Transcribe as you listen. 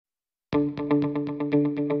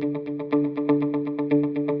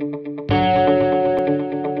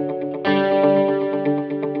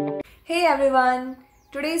everyone,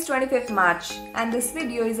 today is 25th March and this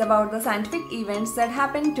video is about the scientific events that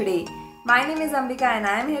happened today. My name is Ambika and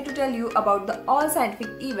I am here to tell you about all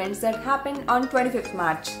scientific events that happened on 25th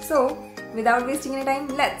March. So, without wasting any time,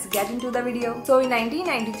 let's get into the video. So, in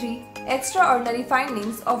 1993, extraordinary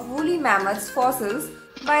findings of woolly mammoths fossils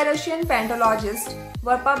by Russian paleontologists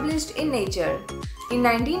were published in Nature. In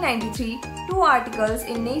 1993, two articles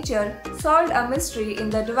in Nature solved a mystery in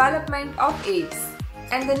the development of apes,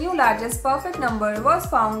 and the new largest perfect number was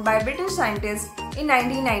found by British scientists in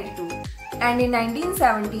 1992. And in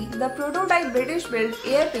 1970, the prototype British-built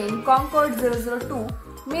airplane Concorde 002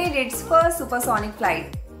 made its first supersonic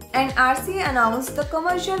flight. And RCA announced the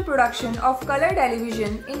commercial production of color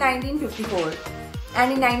television in 1954.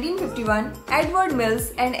 And in 1951, Edward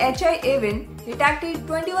Mills and H.I. Avin detected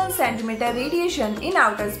 21 cm radiation in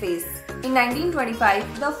outer space. In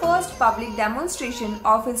 1925, the first public demonstration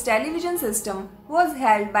of his television system was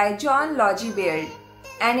held by John Logie Baird.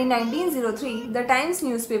 And in 1903, the Times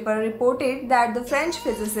newspaper reported that the French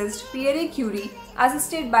physicist Pierre Curie,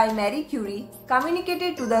 assisted by Marie Curie,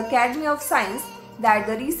 communicated to the Academy of Science that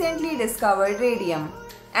the recently discovered radium.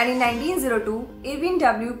 And in 1902, Irving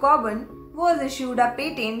W. Cockburn was issued a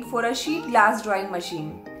patent for a sheet glass drawing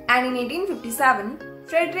machine. And in 1857,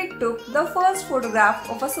 Frederick took the first photograph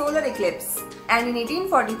of a solar eclipse. And in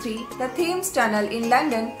 1843, the Thames Tunnel in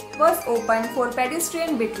London was opened for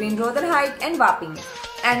pedestrian between Rotherhithe and Wapping.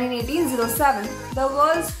 And in 1807, the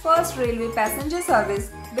world's first railway passenger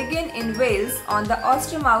service began in Wales on the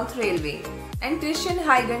Oystermouth Railway. And Christian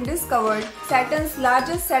Huygens discovered Saturn's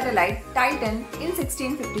largest satellite, Titan, in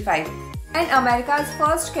 1655. And America's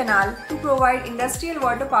first canal to provide industrial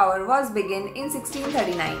water power was begun in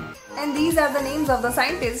 1639. And these are the names of the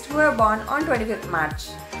scientists who were born on 25th March.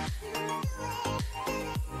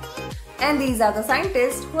 And these are the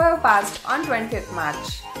scientists who have passed on 25th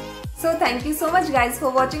March. So thank you so much guys for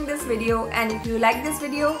watching this video, and if you like this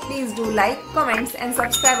video, please do like, comments and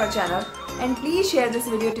subscribe our channel. And please share this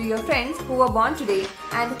video to your friends who were born today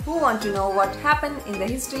and who want to know what happened in the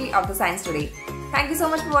history of the science today. Thank you so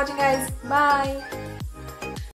much for watching guys. Bye.